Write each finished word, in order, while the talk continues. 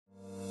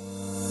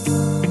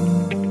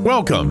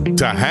Welcome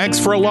to Hacks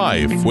for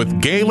Life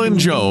with Galen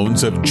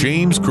Jones of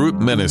James Group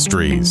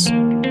Ministries,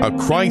 a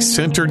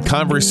Christ-centered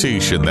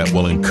conversation that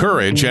will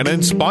encourage and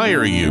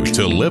inspire you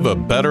to live a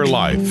better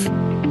life.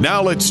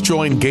 Now let's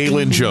join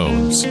Galen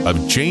Jones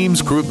of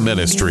James Group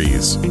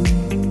Ministries.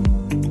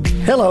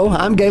 Hello,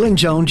 I'm Galen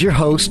Jones, your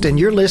host, and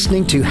you're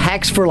listening to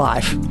Hacks for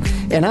Life.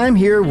 And I'm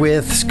here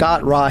with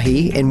Scott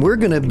Rahe, and we're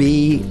going to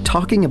be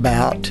talking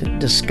about,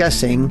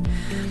 discussing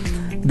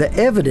the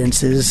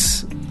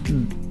evidences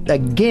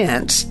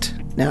against,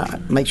 now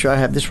make sure I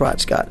have this right,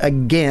 Scott,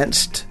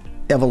 against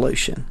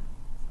evolution.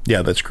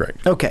 Yeah, that's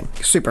correct. Okay,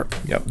 super.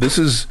 Yeah,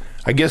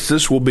 I guess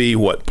this will be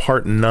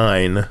part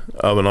 9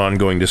 of an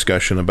ongoing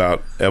discussion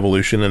about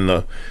evolution,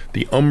 and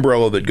the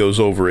umbrella that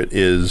goes over it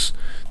is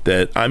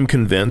that I'm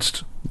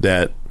convinced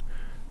that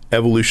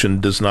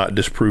evolution does not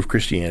disprove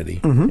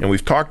Christianity. And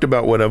we've talked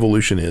about what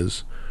evolution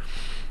is.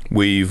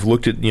 We've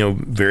looked at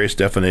various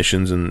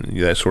definitions and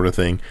that sort of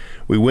thing.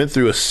 We went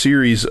through a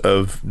series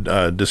of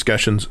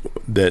discussions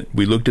that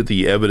we looked at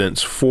the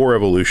evidence for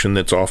evolution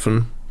that's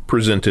often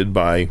presented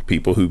by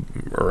people who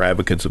are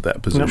advocates of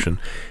that position.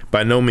 Yep.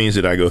 By no means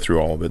did I go through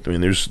all of it. I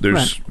mean, there's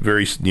right.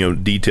 Very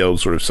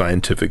detailed sort of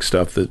scientific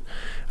stuff that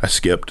I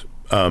skipped.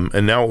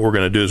 And now what we're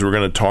going to do is we're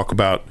going to talk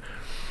about,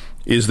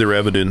 is there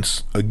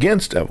evidence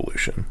against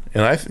evolution?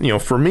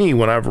 And for me,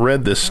 when I've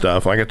read this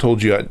stuff, like I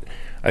told you,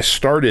 I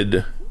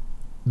started.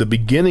 The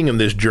beginning of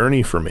this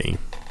journey for me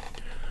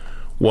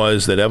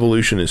was that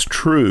evolution is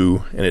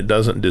true and it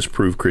doesn't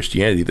disprove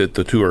Christianity, that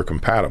the two are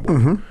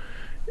compatible.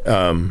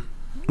 Now,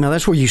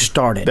 that's where you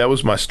started. That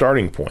was my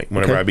starting point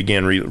whenever I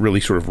began really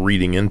sort of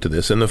reading into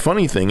this. And the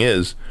funny thing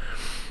is,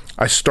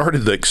 I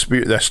started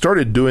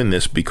doing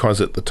this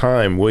because at the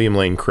time, William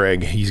Lane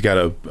Craig, he's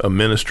got a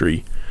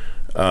ministry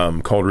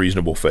called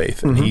Reasonable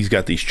Faith. And he's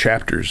got these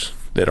chapters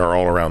that are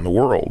all around the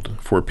world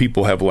where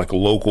people have like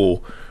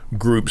local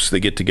groups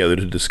that get together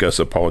to discuss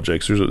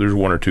apologetics. There's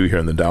one or two here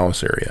in the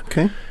Dallas area.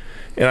 Okay.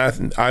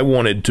 And I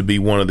wanted to be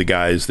one of the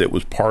guys that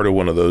was part of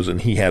one of those, and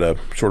he had a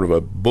sort of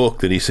a book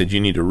that he said, you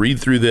need to read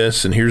through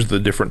this, and here's the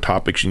different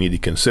topics you need to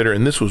consider,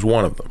 and this was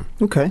one of them.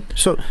 Okay.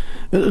 So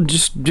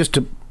just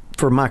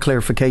for my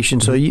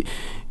clarification, so you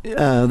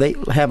they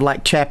have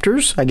like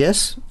chapters, I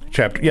guess?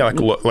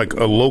 Like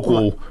a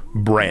local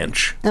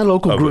branch. A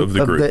local group of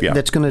the group,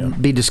 that's going to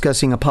be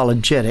discussing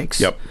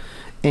apologetics. Yep.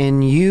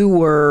 And you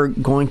were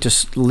going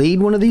to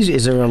lead one of these?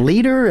 Is there a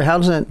leader? How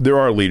does that? There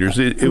are leaders.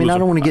 I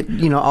don't want to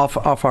get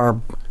off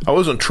our. I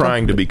wasn't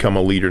trying to become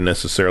a leader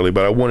necessarily,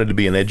 but I wanted to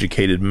be an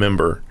educated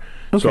member.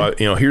 Okay.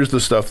 So here's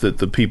the stuff that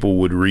the people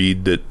would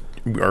read that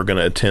are going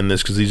to attend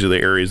this, because these are the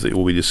areas that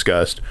will be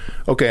discussed.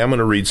 Okay, I'm going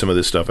to read some of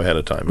this stuff ahead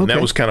of time, and that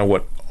was kind of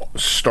what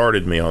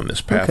started me on this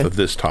path of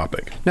this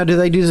topic. Now, do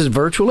they do this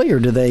virtually, or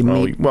do they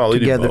meet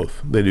together?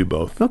 They do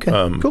both. Okay,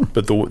 cool.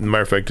 But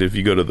matter of fact, if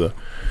you go to the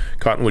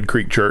Cottonwood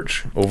Creek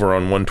Church over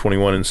on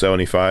 121 and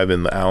 75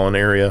 in the Allen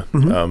area,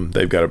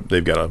 they've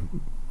got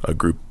a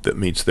group that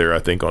meets there, I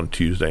think, on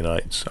Tuesday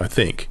nights. I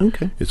think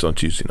it's on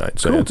Tuesday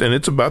nights. Cool. And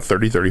it's about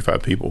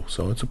 35 people,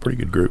 so it's a pretty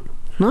good group.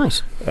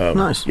 Nice.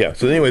 Nice. Yeah,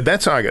 so anyway,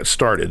 that's how I got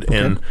started. Okay.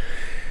 And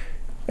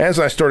as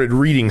I started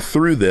reading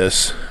through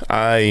this,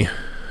 I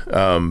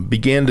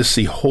began to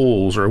see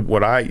holes, or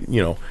what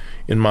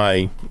in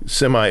my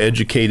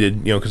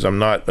semi-educated, because I'm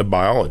not a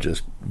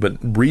biologist, but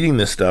reading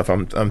this stuff,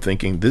 I'm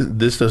thinking,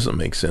 this doesn't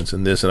make sense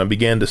in this. And I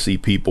began to see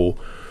people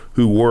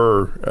who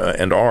were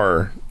and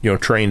are,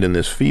 trained in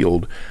this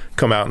field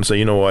come out and say,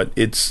 you know what,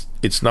 it's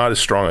not as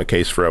strong a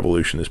case for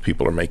evolution as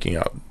people are making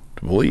out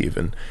to believe.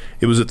 And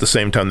it was at the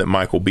same time that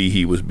Michael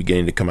Behe was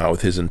beginning to come out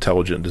with his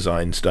intelligent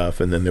design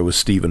stuff. And then there was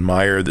Stephen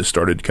Meyer that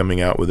started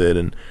coming out with it,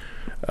 and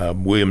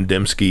William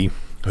Dembski,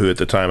 who at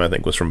the time I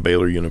think was from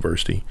Baylor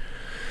University.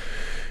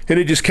 And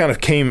it just kind of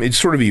it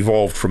sort of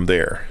evolved from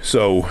there.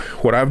 So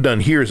what I've done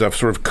here is I've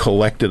sort of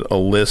collected a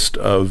list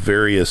of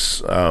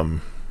various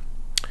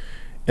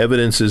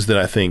evidences that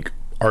I think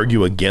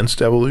argue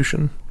against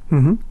evolution.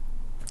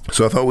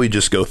 So I thought we'd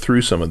just go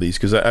through some of these,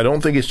 because I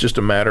don't think it's just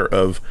a matter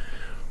of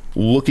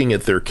looking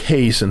at their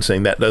case and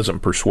saying that doesn't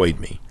persuade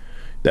me.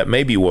 That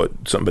may be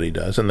what somebody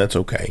does, and that's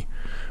okay.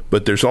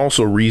 But there's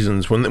also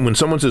reasons when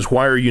someone says,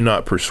 why are you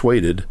not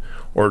persuaded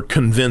or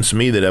convince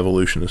me that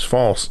evolution is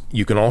false,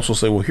 you can also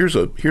say, well, here's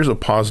a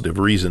positive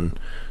reason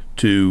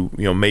to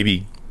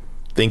maybe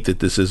think that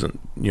this isn't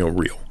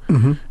real.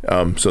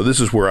 So this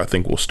is where I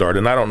think we'll start,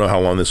 and I don't know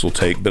how long this will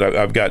take, but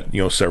I've got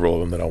several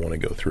of them that I want to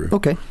go through.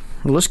 Okay,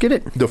 well, let's get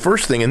it. The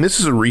first thing, and this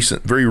is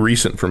very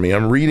recent for me.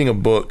 I'm reading a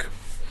book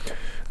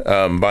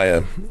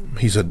by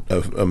he's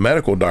a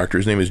medical doctor.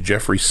 His name is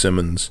Jeffrey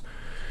Simmons.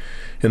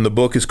 And the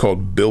book is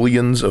called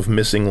Billions of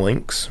Missing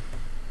Links.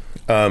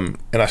 And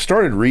I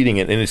started reading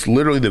it, and it's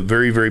literally the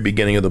very, very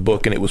beginning of the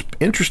book, and it was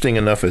interesting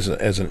enough as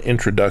an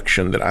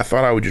introduction that I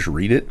thought I would just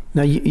read it.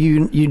 Now,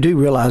 you do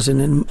realize,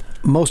 and in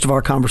most of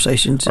our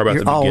conversations,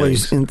 you're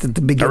always in the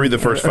beginning. I read the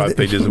first 5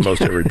 pages of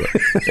most every book,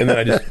 and then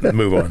I just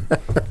move on.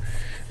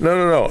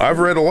 No. I've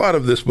read a lot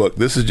of this book.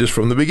 This is just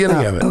from the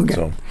beginning of it. Okay.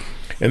 So,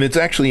 and it's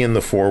actually in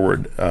the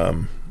foreword.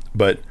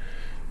 But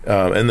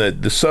And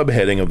the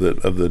subheading of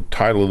the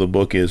title of the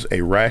book is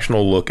A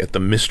Rational Look at the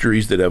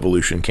Mysteries That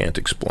Evolution Can't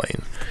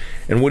Explain.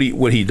 And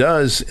what he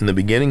does in the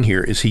beginning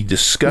here is he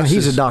discusses...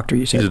 He's a doctor,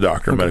 you said. He's a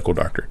doctor, a medical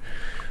doctor.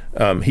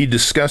 He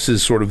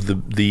discusses sort of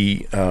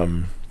the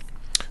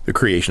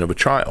creation of a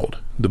child,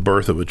 the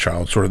birth of a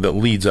child, sort of that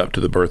leads up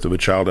to the birth of a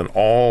child, and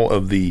all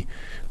of the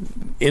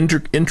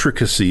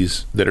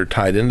intricacies that are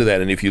tied into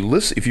that. And if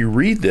you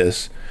read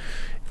this,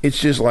 it's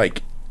just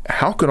like,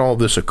 how could all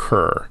this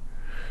occur?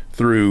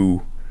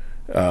 Through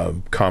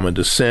common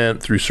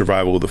descent, through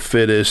survival of the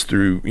fittest,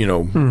 through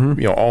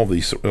all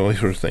these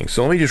sorts of things.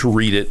 So let me just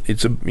read it.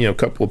 It's a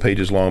couple of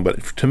pages long,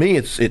 but to me,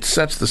 it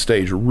sets the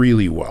stage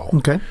really well.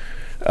 Okay.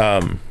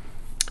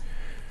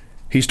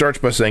 He starts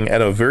by saying,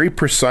 at a very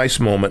precise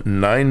moment,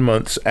 9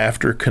 months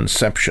after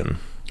conception,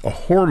 a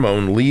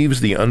hormone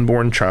leaves the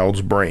unborn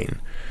child's brain.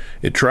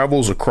 It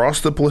travels across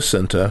the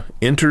placenta,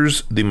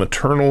 enters the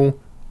maternal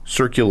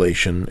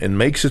circulation, and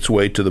makes its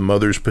way to the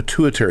mother's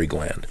pituitary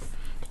gland.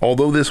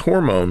 Although this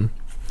hormone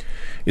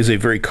is a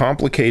very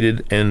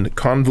complicated and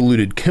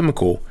convoluted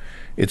chemical,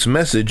 its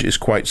message is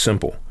quite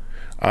simple.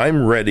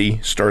 I'm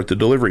ready, start the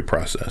delivery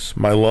process.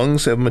 My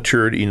lungs have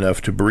matured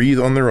enough to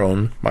breathe on their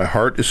own. My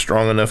heart is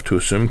strong enough to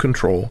assume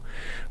control.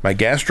 My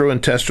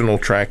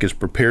gastrointestinal tract is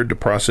prepared to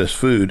process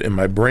food, and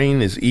my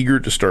brain is eager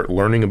to start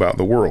learning about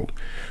the world.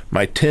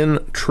 My 10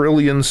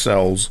 trillion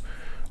cells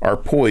are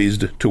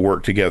poised to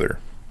work together.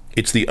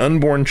 It's the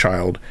unborn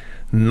child,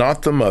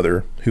 not the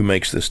mother, who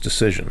makes this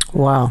decision.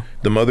 Wow.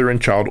 The mother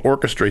and child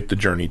orchestrate the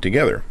journey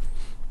together.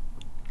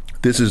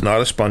 This is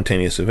not a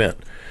spontaneous event.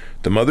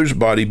 The mother's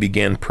body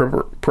began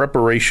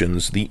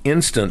preparations the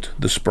instant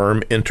the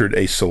sperm entered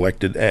a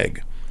selected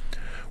egg.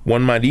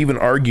 One might even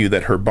argue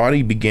that her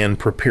body began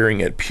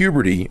preparing at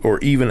puberty or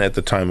even at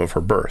the time of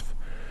her birth.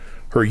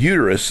 Her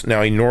uterus,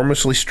 now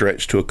enormously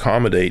stretched to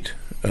accommodate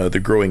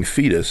the growing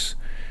fetus,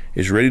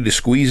 is ready to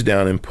squeeze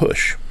down and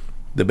push.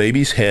 The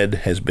baby's head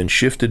has been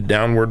shifted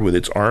downward with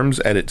its arms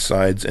at its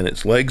sides and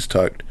its legs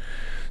tucked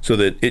so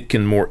that it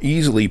can more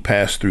easily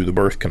pass through the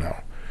birth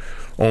canal.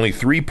 Only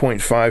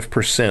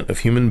 3.5% of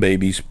human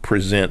babies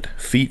present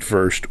feet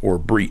first or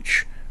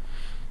breech.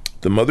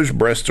 The mother's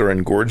breasts are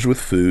engorged with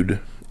food.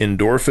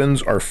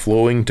 Endorphins are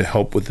flowing to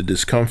help with the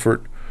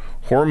discomfort.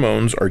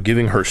 Hormones are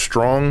giving her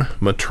strong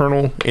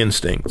maternal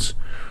instincts.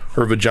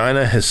 Her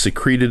vagina has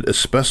secreted a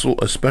special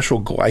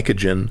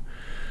glycogen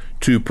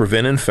to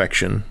prevent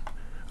infection.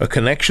 A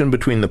connection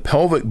between the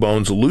pelvic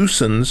bones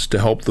loosens to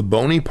help the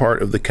bony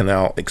part of the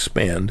canal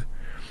expand.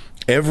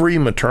 Every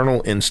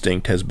maternal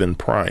instinct has been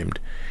primed.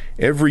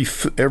 Every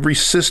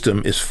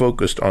system is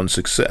focused on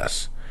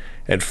success.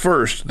 At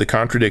first, the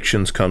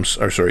contractions come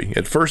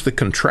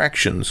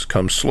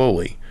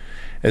slowly,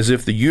 as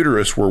if the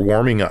uterus were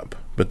warming up,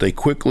 but they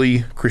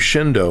quickly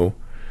crescendo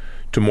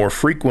to more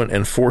frequent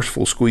and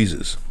forceful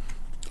squeezes.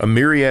 A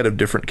myriad of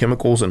different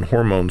chemicals and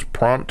hormones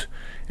prompt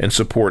and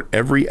support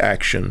every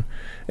action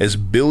as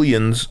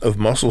billions of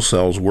muscle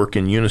cells work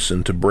in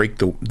unison to break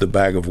the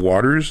bag of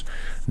waters,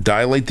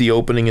 dilate the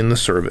opening in the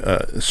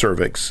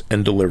cervix,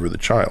 and deliver the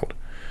child.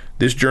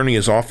 This journey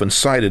is often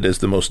cited as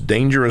the most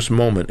dangerous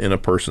moment in a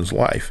person's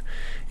life.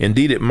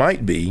 Indeed, it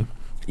might be,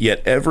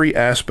 yet every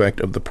aspect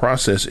of the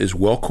process is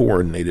well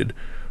coordinated,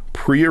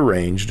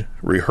 prearranged,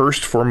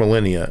 rehearsed for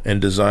millennia,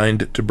 and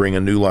designed to bring a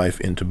new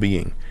life into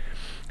being.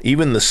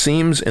 Even the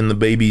seams in the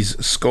baby's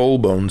skull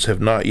bones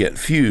have not yet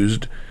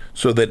fused,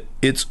 so that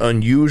its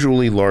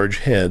unusually large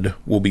head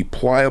will be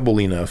pliable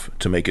enough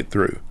to make it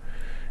through.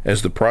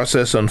 As the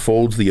process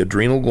unfolds, the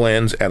adrenal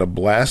glands add a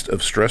blast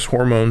of stress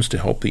hormones to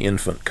help the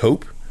infant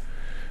cope.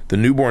 The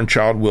newborn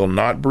child will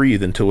not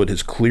breathe until it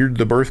has cleared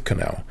the birth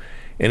canal.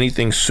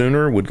 Anything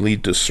sooner would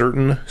lead to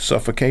certain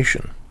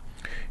suffocation.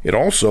 It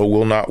also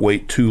will not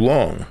wait too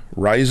long.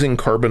 Rising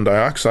carbon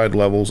dioxide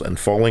levels and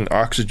falling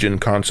oxygen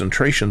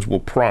concentrations will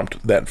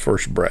prompt that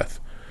first breath.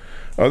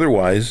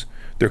 Otherwise,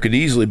 there could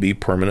easily be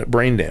permanent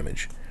brain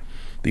damage.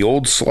 The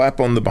old slap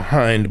on the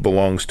behind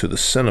belongs to the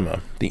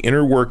cinema. The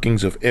inner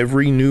workings of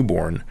every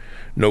newborn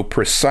know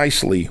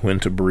precisely when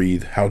to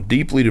breathe, how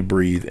deeply to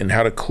breathe, and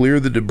how to clear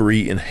the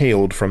debris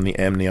inhaled from the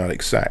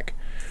amniotic sac.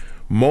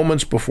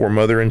 Moments before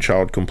mother and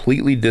child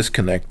completely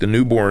disconnect, the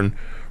newborn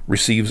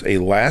receives a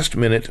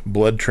last-minute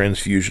blood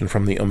transfusion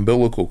from the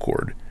umbilical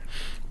cord.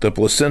 The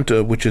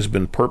placenta, which has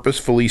been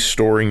purposefully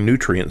storing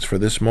nutrients for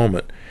this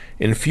moment,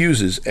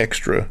 infuses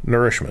extra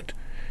nourishment,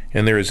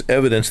 and there is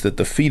evidence that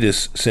the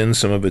fetus sends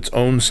some of its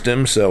own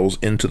stem cells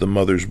into the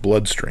mother's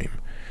bloodstream.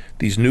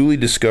 These newly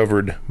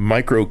discovered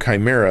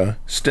microchimera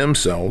stem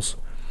cells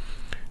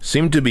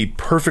seem to be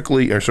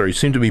purposefully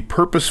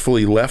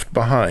left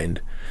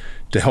behind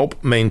to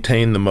help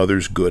maintain the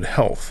mother's good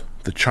health.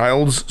 The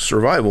child's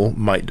survival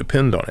might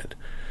depend on it.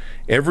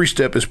 Every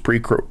step is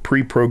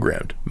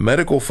pre-programmed.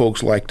 Medical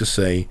folks like to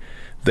say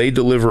they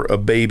deliver a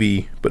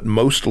baby, but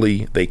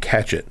mostly they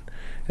catch it.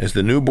 As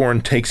the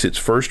newborn takes its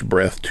first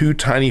breath, 2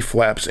 tiny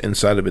flaps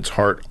inside of its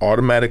heart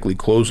automatically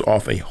close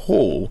off a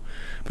hole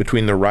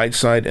between the right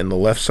side and the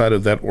left side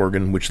of that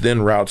organ, which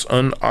then routes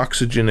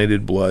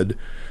unoxygenated blood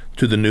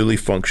to the newly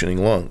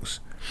functioning lungs.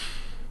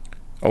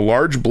 A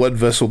large blood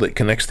vessel that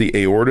connects the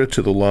aorta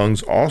to the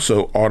lungs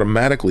also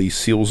automatically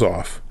seals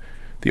off.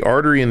 The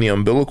artery in the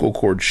umbilical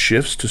cord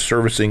shifts to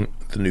servicing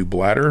the new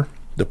bladder.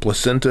 The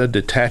placenta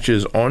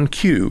detaches on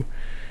cue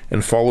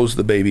and follows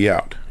the baby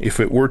out. If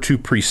it were to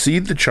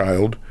precede the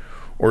child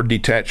or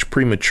detach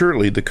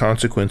prematurely, the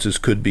consequences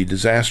could be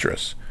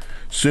disastrous.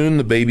 Soon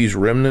the baby's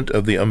remnant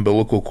of the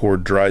umbilical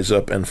cord dries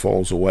up and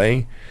falls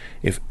away.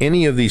 If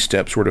any of these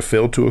steps were to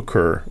fail to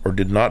occur or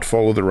did not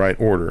follow the right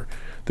order,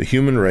 the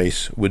human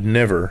race would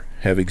never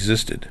have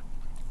existed.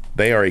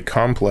 They are a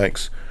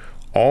complex,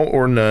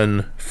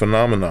 all-or-none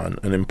phenomenon,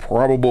 an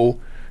improbable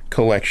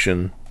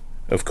collection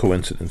of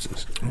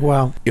coincidences.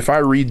 Wow. If I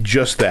read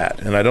just that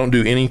and I don't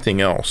do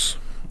anything else,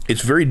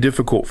 it's very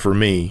difficult for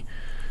me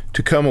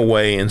to come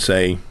away and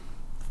say,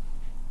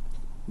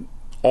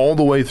 all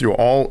the way through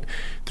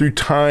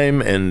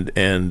time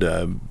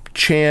and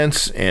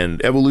chance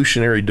and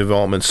evolutionary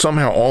development,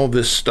 somehow all of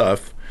this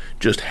stuff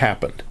just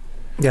happened.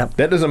 Yeah.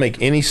 That doesn't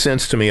make any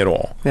sense to me at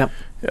all. Yeah.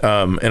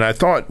 And I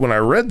thought, when I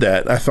read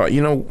that, I thought,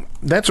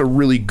 that's a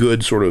really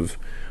good sort of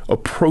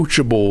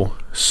approachable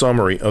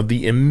summary of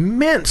the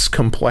immense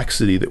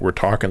complexity that we're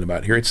talking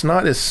about here. It's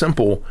not as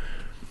simple.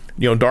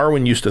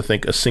 Darwin used to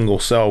think a single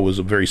cell was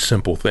a very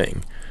simple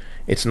thing.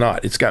 It's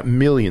not. It's got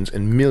millions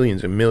and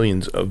millions and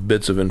millions of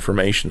bits of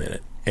information in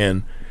it.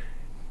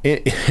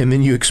 And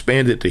then you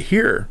expand it to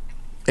here,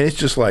 and it's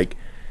just like,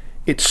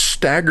 it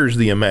staggers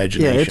the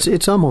imagination. Yeah,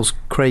 it's almost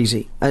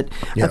crazy. I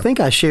think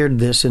I shared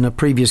this in a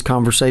previous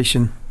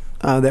conversation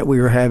that we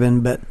were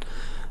having, but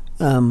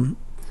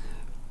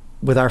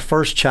with our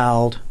first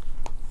child,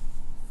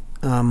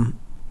 and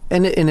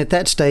at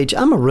that stage,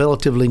 I'm a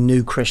relatively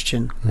new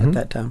Christian at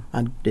that time.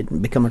 I didn't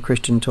become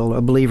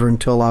a believer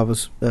until I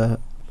was an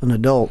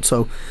adult.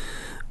 So,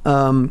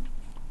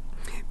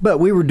 but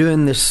we were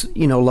doing this,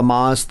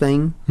 Lamaze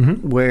thing,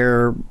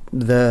 where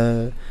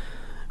the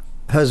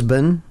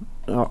husband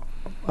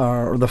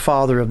or the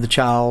father of the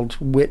child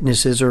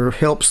witnesses or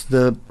helps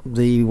the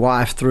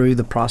wife through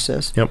the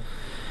process. Yep.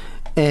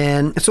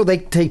 And so they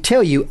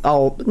tell you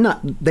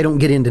they don't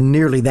get into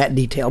nearly that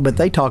detail, but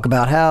they talk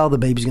about how the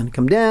baby's going to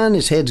come down,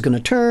 his head's going to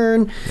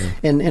turn,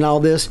 and all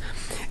this.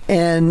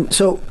 And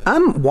so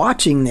I'm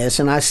watching this,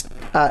 and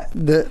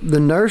the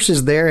nurse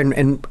is there,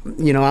 and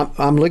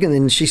I'm looking,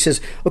 and she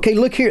says, "Okay,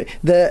 look here,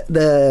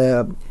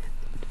 they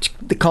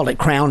call it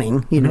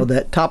crowning.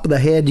 The top of the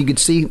head. You could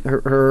see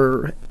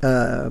her.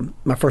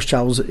 My first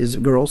child is a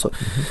girl, so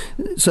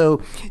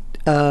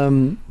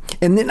and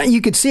then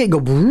you could see it go,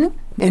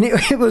 and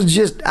it was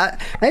just I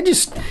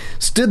just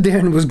stood there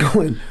and was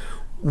going,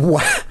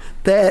 "Wow,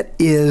 that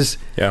is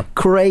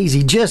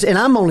crazy!" And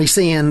I'm only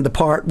seeing the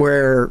part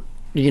where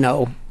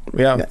the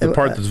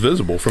part that's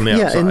visible from the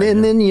outside.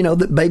 And then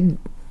the baby.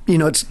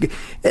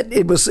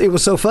 It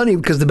was so funny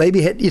because the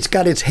baby it's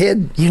got its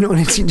head,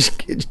 and she's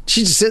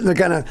just sitting there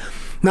kind of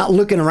not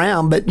looking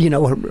around, but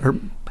her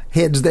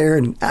head's there,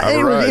 and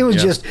it was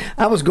just,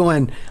 I was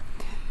going,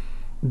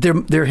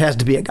 there has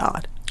to be a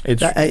God.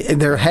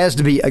 There has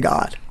to be a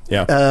God.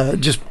 Yeah.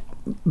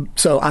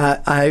 So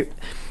I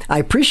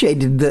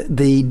appreciated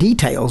the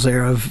details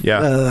there of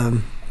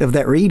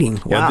that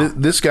reading. Wow. Yeah,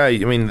 this guy,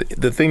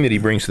 the thing that he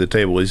brings to the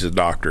table is a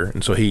doctor,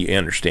 and so he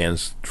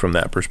understands from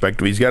that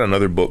perspective. He's got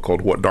another book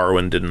called What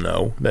Darwin Didn't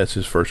Know. That's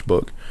his first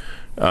book.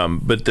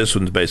 But this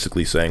one's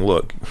basically saying,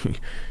 look,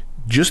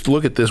 just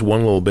look at this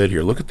one little bit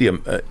here. Look at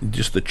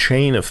just the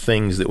chain of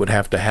things that would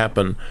have to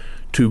happen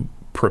to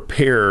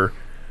prepare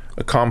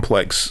a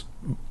complex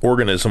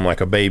organism like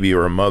a baby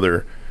or a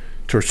mother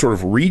to sort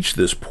of reach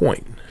this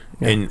point.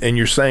 Yeah. And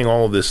you're saying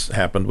all of this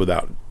happened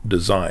without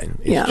design.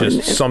 It's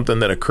just something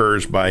that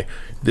occurs by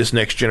this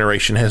next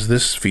generation has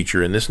this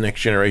feature, and this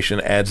next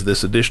generation adds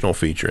this additional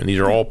feature, and these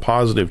are all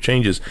positive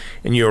changes,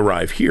 and you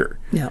arrive here.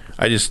 Yeah,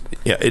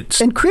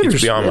 and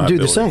critters do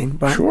the same,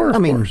 right? Sure, I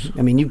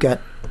mean, you've got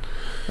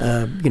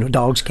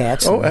dogs,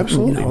 cats. Oh,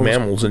 absolutely,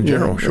 mammals in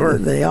general. Sure,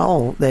 they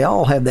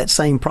all have that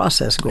same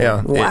process going.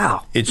 Yeah,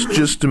 wow. It's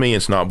just, to me,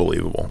 it's not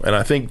believable, and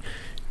I think,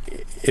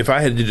 if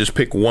I had to just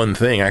pick one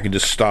thing, I could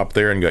just stop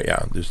there and go, it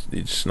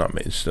just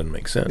doesn't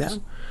make sense.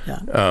 Yeah.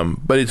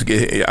 But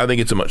I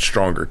think it's a much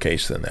stronger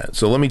case than that.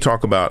 So let me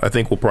talk about, I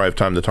think we'll probably have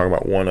time to talk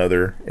about one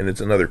other, and it's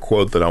another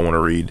quote that I want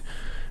to read.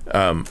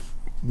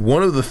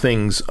 One of the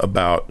things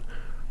about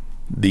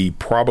the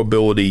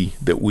probability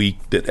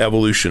that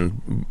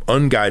evolution,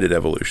 unguided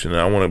evolution,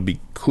 and I want to be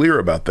clear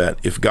about that,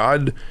 if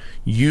God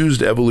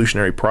used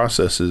evolutionary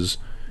processes,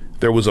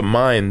 there was a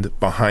mind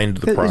behind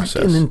the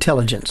process. An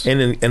intelligence.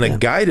 And a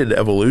guided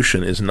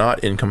evolution is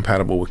not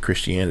incompatible with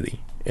Christianity.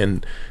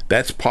 And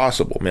that's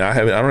possible. I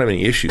don't have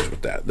any issues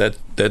with that. That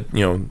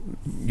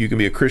you can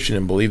be a Christian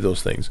and believe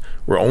those things.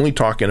 We're only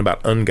talking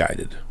about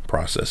unguided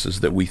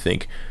processes that we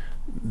think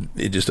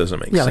it just doesn't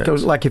make sense.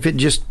 Yeah, like if it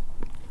just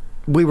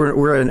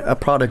we're a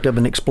product of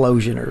an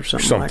explosion or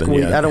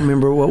something. I don't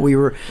remember what we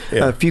were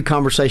a few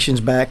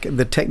conversations back,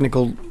 the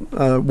technical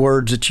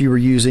words that you were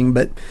using,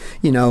 but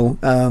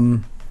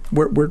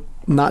we're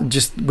not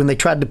just when they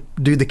tried to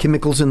do the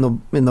chemicals in the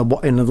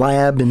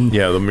lab and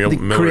the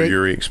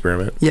Miller-Urey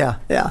experiment. Yeah.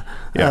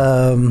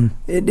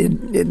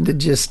 It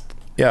just.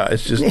 Yeah,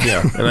 it's just,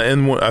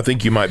 and I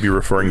think you might be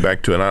referring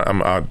back to, and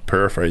I'll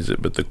paraphrase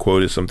it, but the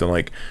quote is something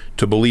like,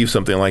 to believe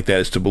something like that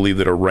is to believe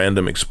that a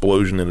random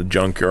explosion in a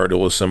junkyard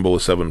will assemble a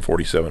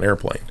 747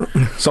 airplane.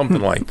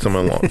 something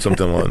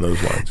along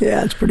those lines.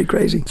 Yeah, it's pretty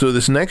crazy. So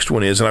this next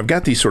one is, and I've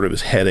got these sort of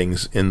as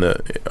headings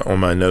on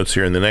my notes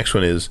here, and the next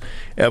one is,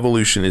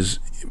 evolution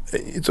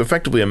it's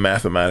effectively a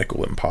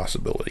mathematical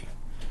impossibility.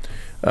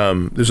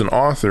 There's an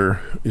author,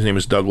 his name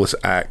is Douglas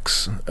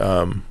Axe,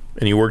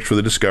 and he worked for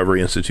the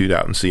Discovery Institute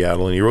out in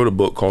Seattle, and he wrote a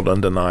book called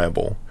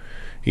Undeniable.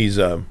 He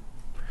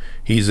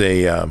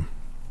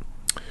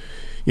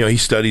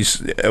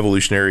studies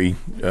evolutionary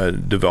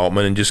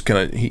development, and just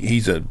kind of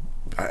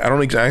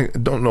I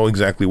don't know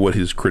exactly what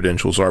his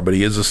credentials are, but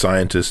he is a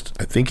scientist.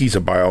 I think he's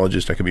a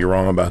biologist. I could be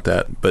wrong about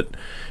that, but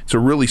it's a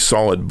really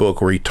solid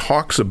book where he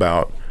talks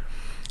about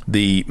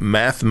the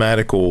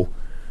mathematical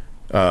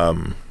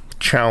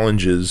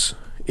challenges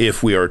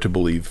if we are to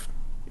believe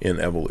in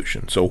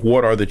evolution. So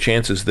what are the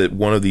chances that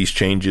one of these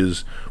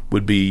changes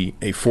would be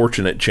a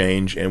fortunate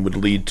change and would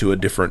lead to a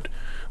different,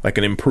 like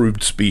an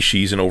improved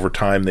species, and over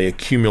time they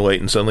accumulate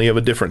and suddenly you have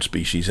a different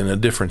species and a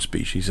different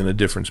species and a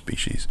different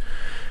species.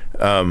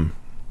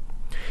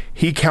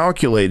 He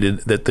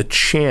calculated that the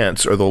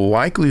chance or the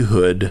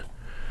likelihood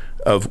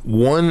of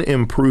one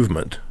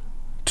improvement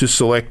to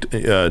select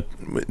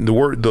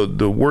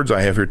the words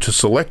I have here, to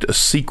select a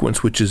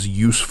sequence which is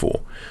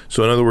useful.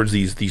 So in other words,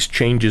 these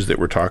changes that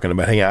we're talking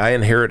about, hey, I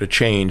inherit a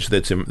change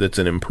that's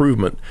an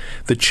improvement.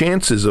 The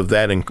chances of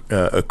that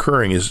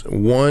occurring is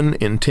 1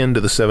 in 10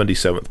 to the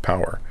 77th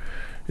power.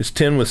 It's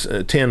 10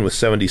 with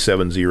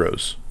 77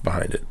 zeros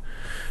behind it,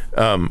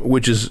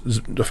 which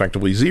is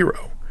effectively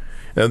 0.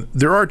 Now,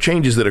 there are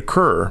changes that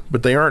occur,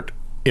 but they aren't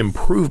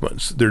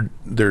improvements.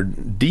 They're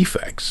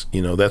defects.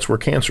 That's where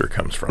cancer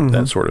comes from,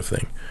 that sort of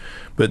thing.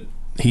 But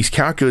he's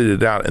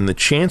calculated it out, and the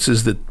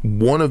chances that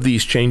one of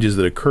these changes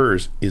that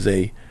occurs is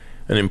an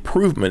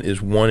improvement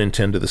is 1 in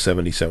 10 to the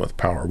 77th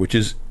power, which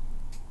is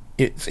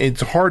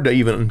it's hard to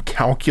even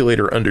calculate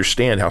or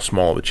understand how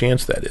small of a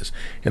chance that is,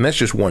 and that's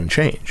just one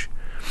change.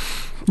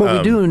 But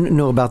we do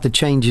know about the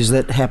changes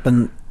that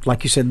happen,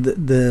 like you said,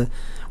 the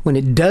when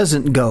it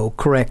doesn't go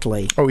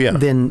correctly. Oh yeah.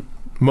 Then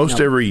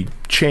most every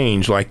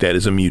change like that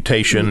is a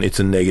mutation. It's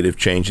a negative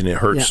change, and it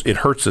hurts. Yeah. It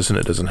hurts us, and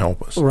it doesn't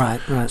help us. Right.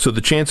 So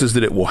the chances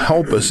that it will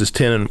help us is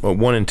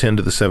 1 in 10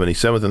 to the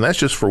 77th, and that's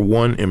just for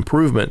one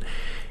improvement.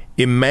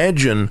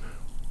 Imagine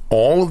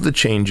all of the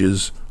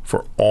changes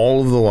for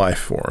all of the life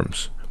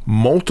forms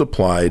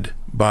multiplied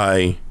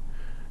by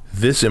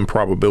this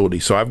improbability.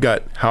 So I've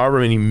got however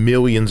many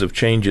millions of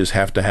changes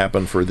have to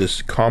happen for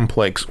this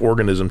complex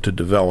organism to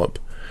develop.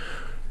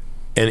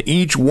 And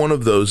each one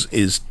of those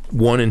is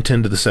 1 in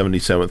 10 to the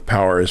 77th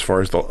power as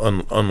far as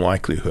the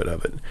unlikelihood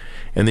of it.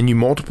 And then you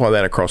multiply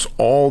that across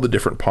all the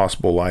different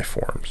possible life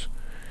forms.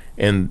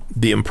 And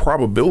the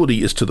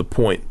improbability is to the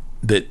point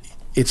that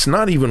it's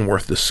not even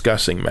worth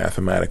discussing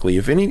mathematically.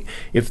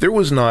 If there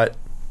was not,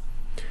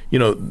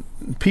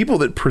 people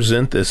that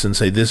present this and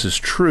say this is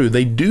true,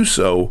 they do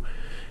so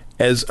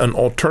as an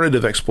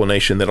alternative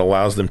explanation that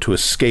allows them to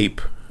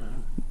escape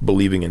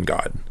believing in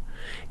God.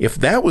 If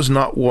that was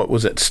not what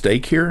was at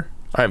stake here,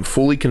 I am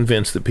fully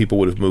convinced that people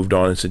would have moved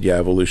on and said, yeah,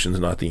 evolution is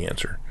not the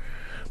answer.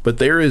 But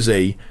there is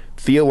a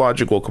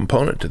theological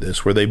component to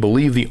this where they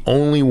believe the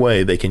only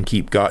way they can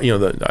keep God,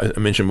 I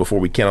mentioned before,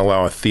 we can't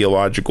allow a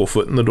theological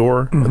foot in the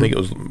door. I think it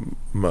was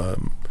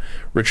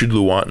Richard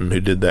Lewontin who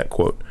did that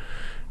quote.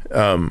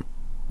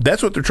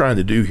 That's what they're trying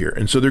to do here.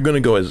 And so they're going to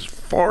go as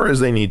far as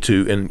they need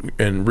to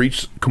and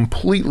reach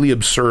completely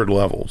absurd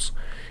levels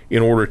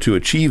in order to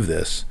achieve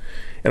this.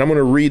 And I'm going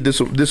to read this.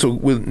 This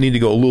will need to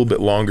go a little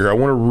bit longer. I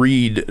want to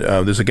read.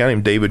 There's a guy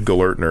named David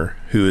Galertner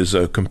who is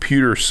a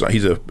computer.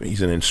 He's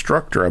an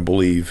instructor, I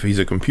believe. He's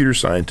a computer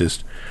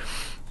scientist,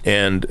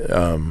 and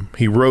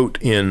he wrote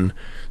in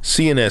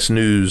CNS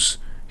News.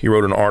 He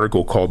wrote an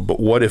article called "But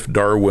What If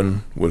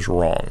Darwin Was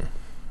Wrong?"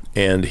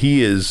 And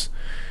he is.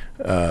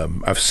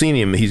 I've seen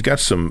him. He's got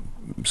some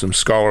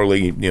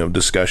scholarly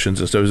discussions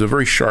and stuff. He's a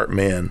very sharp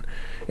man,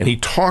 and he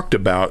talked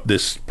about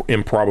this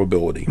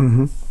improbability.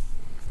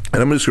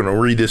 And I'm just going to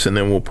read this, and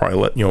then we'll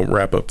probably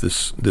wrap up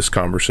this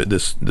conversation,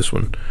 this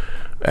one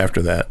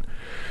after that.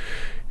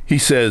 He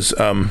says,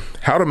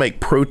 how to make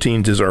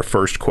proteins is our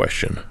first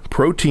question.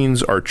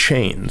 Proteins are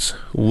chains,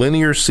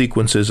 linear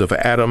sequences of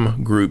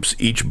atom groups,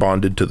 each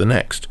bonded to the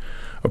next.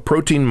 A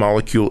protein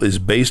molecule is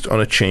based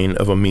on a chain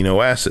of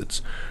amino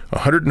acids.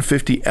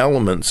 150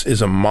 elements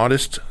is a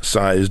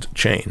modest-sized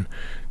chain.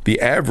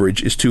 The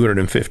average is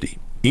 250.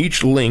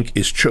 Each link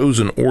is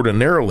chosen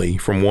ordinarily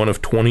from one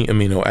of 20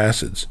 amino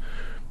acids.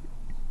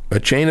 A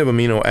chain of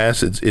amino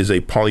acids is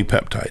a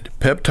polypeptide,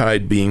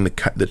 peptide being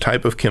the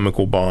type of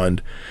chemical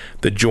bond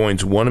that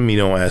joins one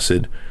amino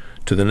acid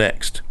to the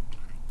next.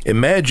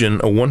 Imagine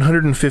a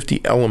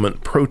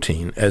 150-element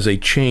protein as a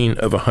chain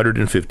of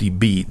 150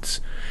 beads.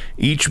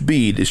 Each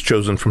bead is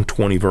chosen from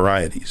 20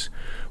 varieties.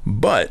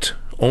 But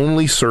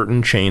only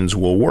certain chains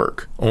will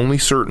work. Only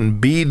certain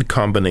bead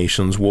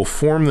combinations will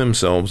form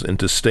themselves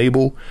into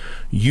stable,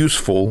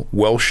 useful,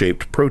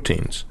 well-shaped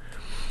proteins.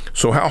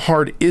 So how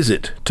hard is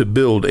it to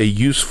build a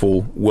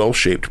useful,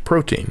 well-shaped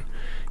protein?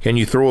 Can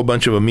you throw a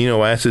bunch of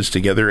amino acids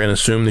together and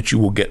assume that you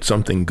will get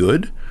something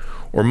good?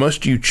 Or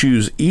must you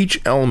choose each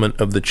element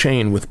of the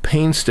chain with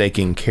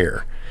painstaking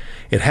care?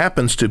 It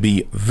happens to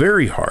be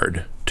very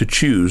hard to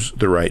choose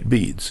the right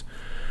beads.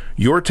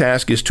 Your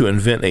task is to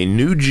invent a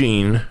new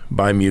gene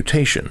by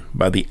mutation,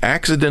 by the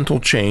accidental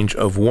change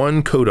of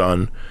one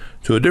codon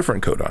to a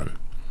different codon.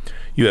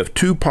 You have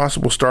two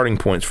possible starting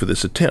points for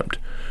this attempt.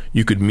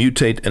 You could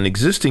mutate an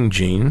existing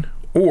gene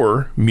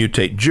or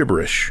mutate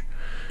gibberish.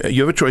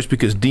 You have a choice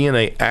because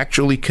DNA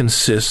actually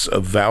consists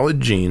of valid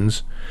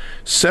genes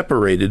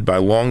separated by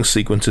long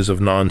sequences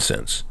of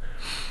nonsense.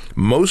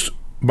 Most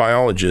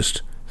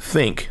biologists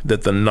think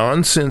that the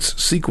nonsense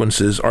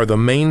sequences are the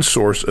main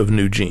source of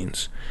new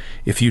genes.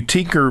 If you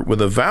tinker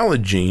with a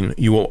valid gene,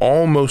 you will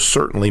almost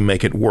certainly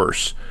make it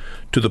worse,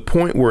 to the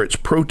point where its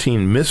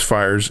protein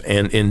misfires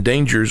and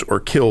endangers or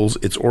kills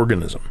its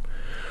organism,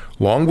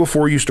 long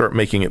before you start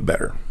making it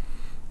better.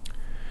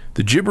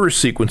 The gibberish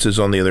sequences,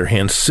 on the other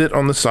hand, sit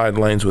on the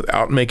sidelines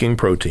without making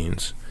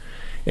proteins,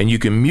 and you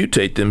can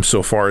mutate them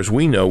so far as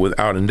we know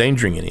without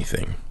endangering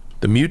anything.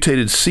 The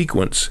mutated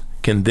sequence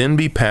can then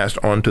be passed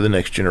on to the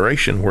next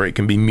generation, where it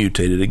can be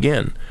mutated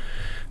again.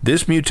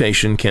 Thus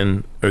mutations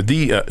can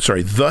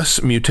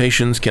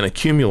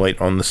accumulate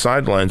on the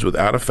sidelines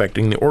without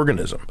affecting the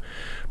organism.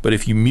 But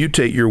if you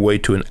mutate your way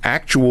to an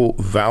actual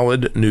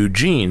valid new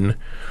gene,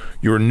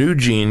 your new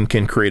gene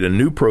can create a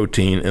new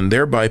protein and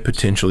thereby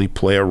potentially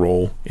play a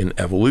role in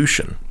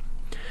evolution.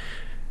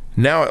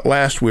 Now at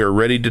last we are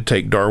ready to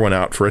take Darwin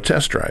out for a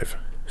test drive.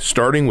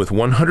 Starting with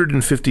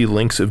 150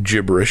 links of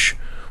gibberish,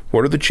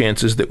 what are the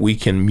chances that we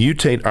can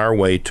mutate our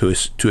way to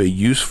a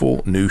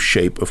useful new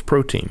shape of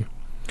protein?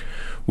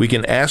 We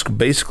can ask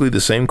basically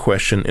the same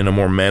question in a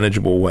more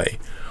manageable way.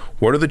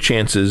 What are the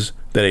chances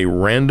that a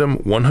random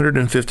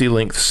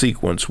 150-length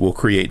sequence will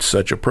create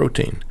such a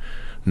protein?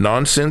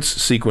 Nonsense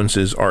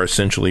sequences are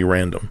essentially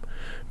random.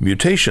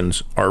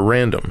 Mutations are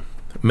random.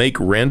 Make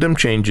random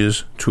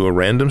changes to a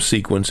random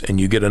sequence and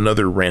you get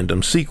another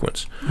random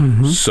sequence.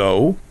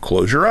 So,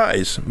 close your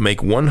eyes.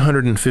 Make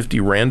 150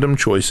 random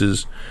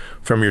choices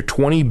from your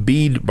 20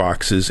 bead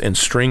boxes and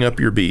string up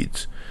your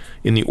beads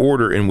in the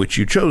order in which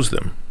you chose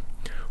them.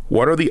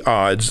 What are the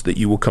odds that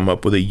you will come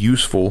up with a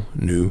useful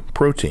new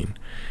protein?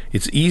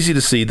 It's easy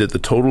to see that the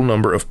total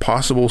number of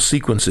possible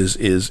sequences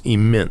is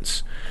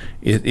immense.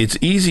 It's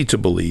easy to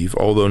believe,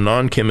 although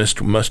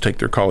non-chemists must take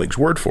their colleagues'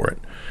 word for it,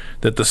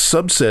 that the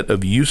subset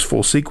of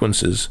useful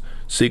sequences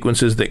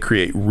that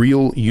create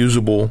real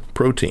usable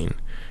protein,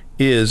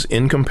 is,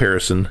 in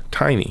comparison,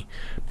 tiny.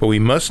 But we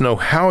must know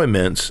how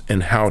immense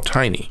and how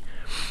tiny.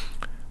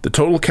 The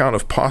total count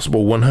of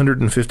possible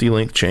 150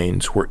 link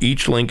chains, where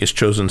each link is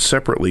chosen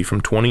separately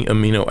from 20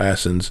 amino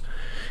acids,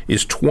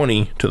 is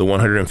 20 to the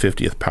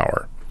 150th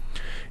power.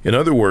 In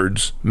other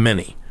words,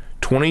 many.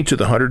 20 to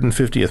the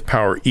 150th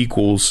power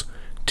equals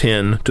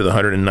 10 to the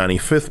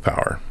 195th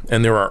power,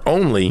 and there are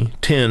only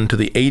 10 to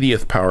the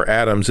 80th power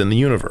atoms in the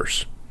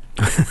universe.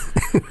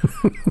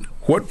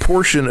 What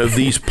portion of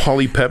these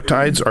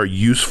polypeptides are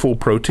useful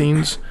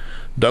proteins?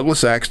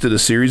 Douglas Axe did a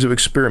series of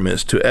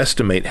experiments to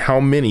estimate how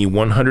many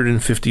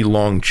 150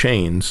 long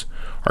chains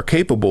are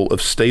capable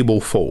of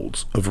stable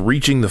folds, of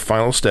reaching the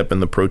final step in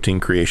the protein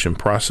creation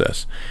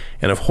process,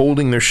 and of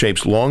holding their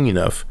shapes long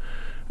enough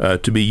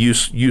to be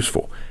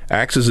useful.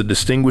 Axe is a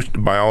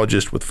distinguished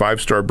biologist with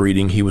 5-star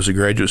breeding. He was a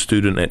graduate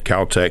student at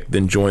Caltech,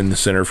 then joined the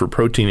Center for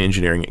Protein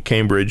Engineering at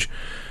Cambridge.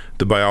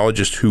 The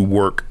biologists whose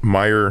work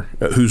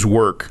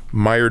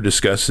Meyer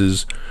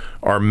discusses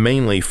are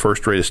mainly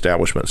first-rate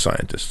establishment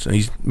scientists.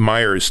 And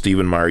Meyer is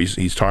Stephen Meyer.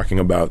 He's talking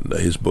about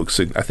his book,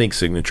 I think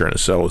Signature in a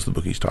Cell is the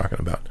book he's talking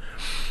about.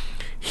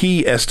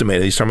 He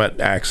estimated, he's talking about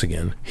Axe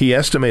again, he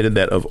estimated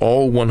that of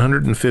all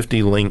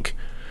 150 link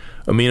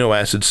amino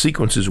acid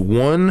sequences,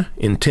 1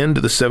 in 10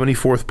 to the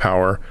 74th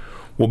power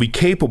will be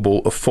capable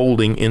of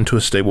folding into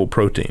a stable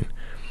protein.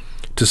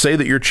 To say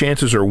that your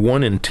chances are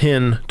 1 in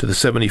 10 to the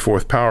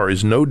 74th power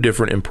is no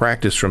different in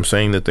practice from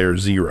saying that they are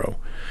 0.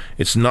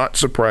 It's not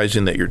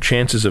surprising that your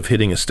chances of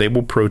hitting a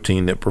stable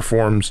protein that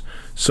performs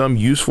some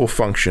useful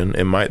function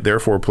and might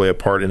therefore play a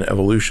part in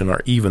evolution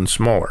are even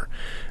smaller.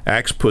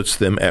 Axe puts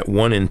them at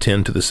 1 in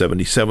 10 to the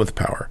 77th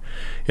power.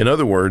 In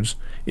other words,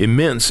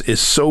 immense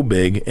is so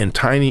big and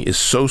tiny is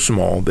so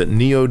small that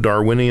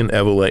neo-Darwinian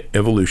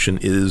evolution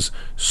is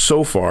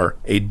so far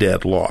a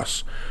dead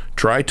loss.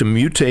 Try to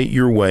mutate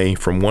your way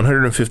from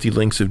 150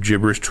 links of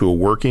gibberish to a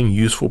working,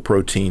 useful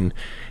protein,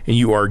 and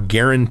you are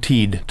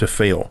guaranteed to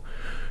fail.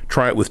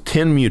 Try it with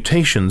 10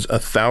 mutations,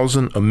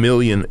 1,000,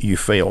 1,000,000, you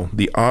fail.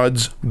 The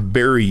odds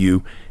bury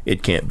you.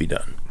 It can't be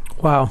done.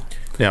 Wow.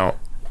 Now,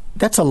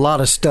 that's a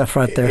lot of stuff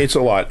right there. It's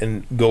a lot.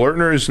 And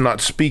Galertner is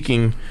not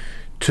speaking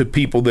to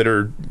people that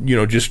are,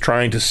 just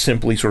trying to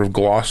simply sort of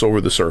gloss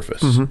over the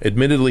surface.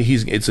 Admittedly,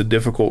 it's a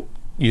difficult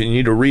You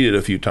need to read it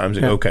a few times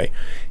and go, okay,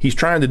 he's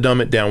trying to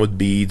dumb it down with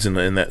beads and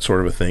that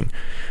sort of a thing.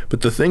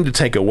 But the thing to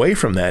take away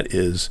from that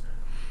is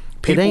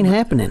it ain't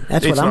happening.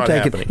 That's what I'm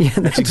taking. Yeah,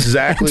 that's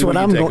exactly what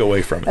you take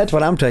away from it. That's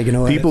what I'm taking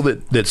away. People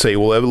that say,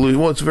 well, evolution,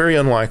 well, it's very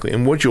unlikely.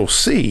 And what you'll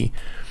see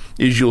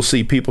is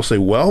people say,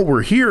 well,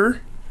 we're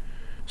here,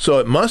 so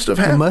it must have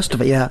happened. It must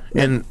have, yeah.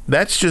 And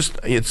that's just,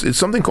 it's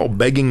something called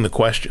begging the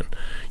question.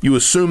 You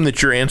assume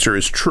that your answer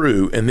is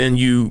true, and then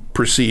you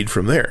proceed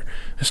from there.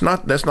 That's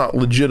not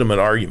legitimate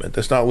argument.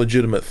 That's not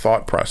legitimate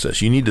thought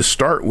process. You need to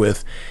start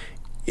with,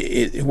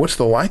 what's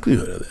the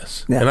likelihood of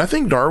this? Yeah. And I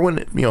think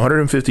Darwin,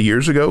 150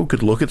 years ago,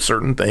 could look at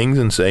certain things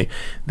and say,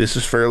 this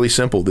is fairly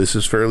simple, this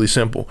is fairly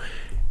simple.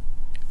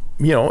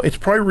 It's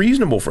probably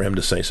reasonable for him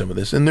to say some of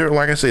this. And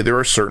like I say, there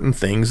are certain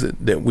things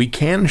that we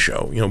can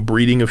show,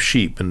 breeding of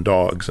sheep and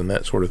dogs and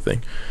that sort of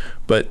thing.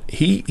 But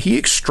he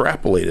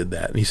extrapolated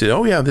that, and he said,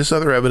 oh yeah, this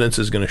other evidence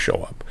is going to show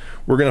up.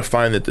 We're going to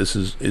find that this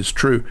is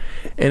true.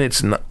 And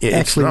it's not.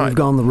 Actually, we've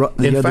gone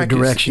the other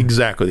direction. It's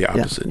exactly the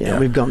opposite. Yeah,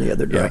 we've gone the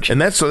other direction.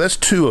 And that's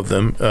two of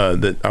them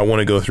that I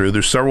want to go through.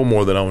 There's several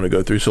more that I want to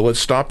go through. So let's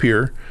stop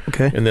here.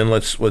 Okay. And then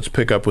let's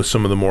pick up with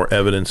some of the more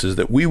evidences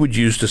that we would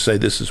use to say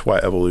this is why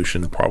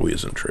evolution probably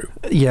isn't true.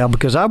 Yeah,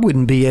 because I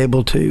wouldn't be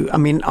able to. I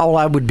mean, all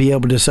I would be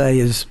able to say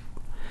is,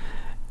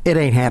 it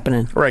ain't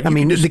happening. Right. I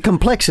mean, the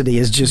complexity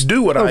is just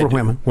do what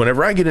overwhelming. I do.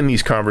 Whenever I get in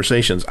these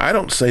conversations, I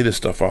don't say this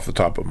stuff off the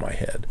top of my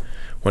head.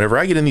 Whenever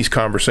I get in these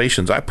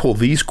conversations, I pull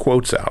these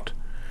quotes out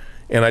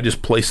and I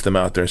just place them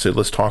out there and say,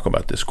 let's talk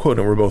about this quote.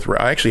 And we're both right.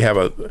 I actually have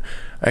a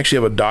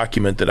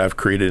document that I've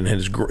created,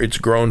 and it's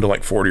grown to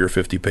like 40 or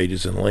 50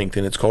 pages in length,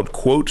 and it's called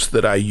Quotes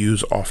That I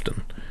Use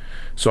Often.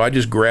 So I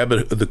just grab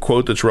the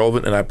quote that's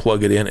relevant and I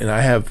plug it in, and I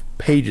have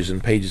pages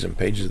and pages and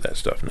pages of that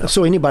stuff now.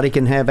 So anybody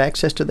can have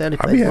access to that if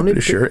I'd they be wanted happy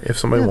to share it if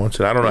somebody wants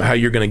it. I don't know how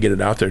you're going to get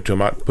it out there to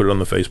them. I might put it on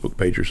the Facebook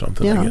page or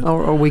something. Yeah,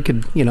 or we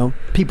could,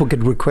 people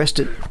could request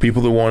it.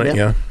 People that want it,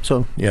 yeah.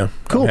 So yeah,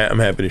 cool. I'm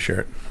happy to share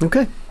it.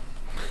 Okay.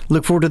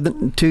 Look forward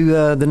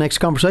to the next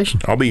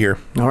conversation. I'll be here.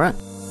 All right.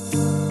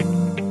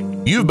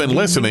 You've been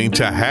listening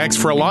to Hacks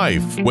for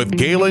Life with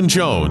Galen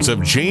Jones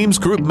of James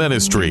Group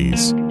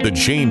Ministries. The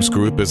James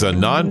Group is a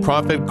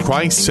nonprofit,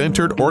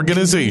 Christ-centered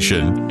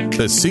organization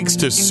that seeks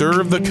to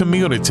serve the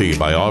community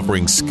by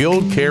offering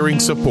skilled, caring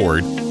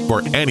support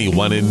for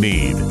anyone in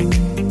need.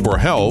 For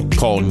help,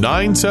 call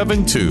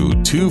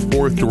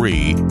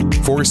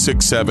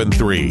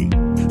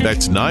 972-243-4673.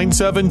 That's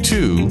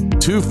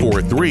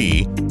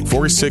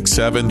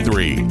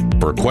 972-243-4673.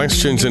 For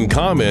questions and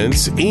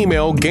comments,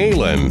 email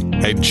Galen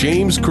at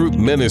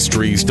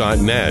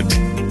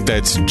jamesgroupministries.net.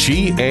 That's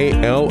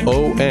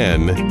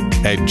GALON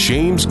at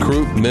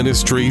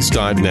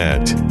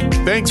jamesgroupministries.net.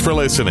 Thanks for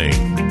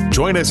listening.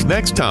 Join us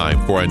next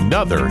time for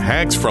another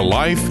Hacks for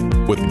Life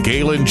with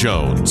Galen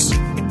Jones.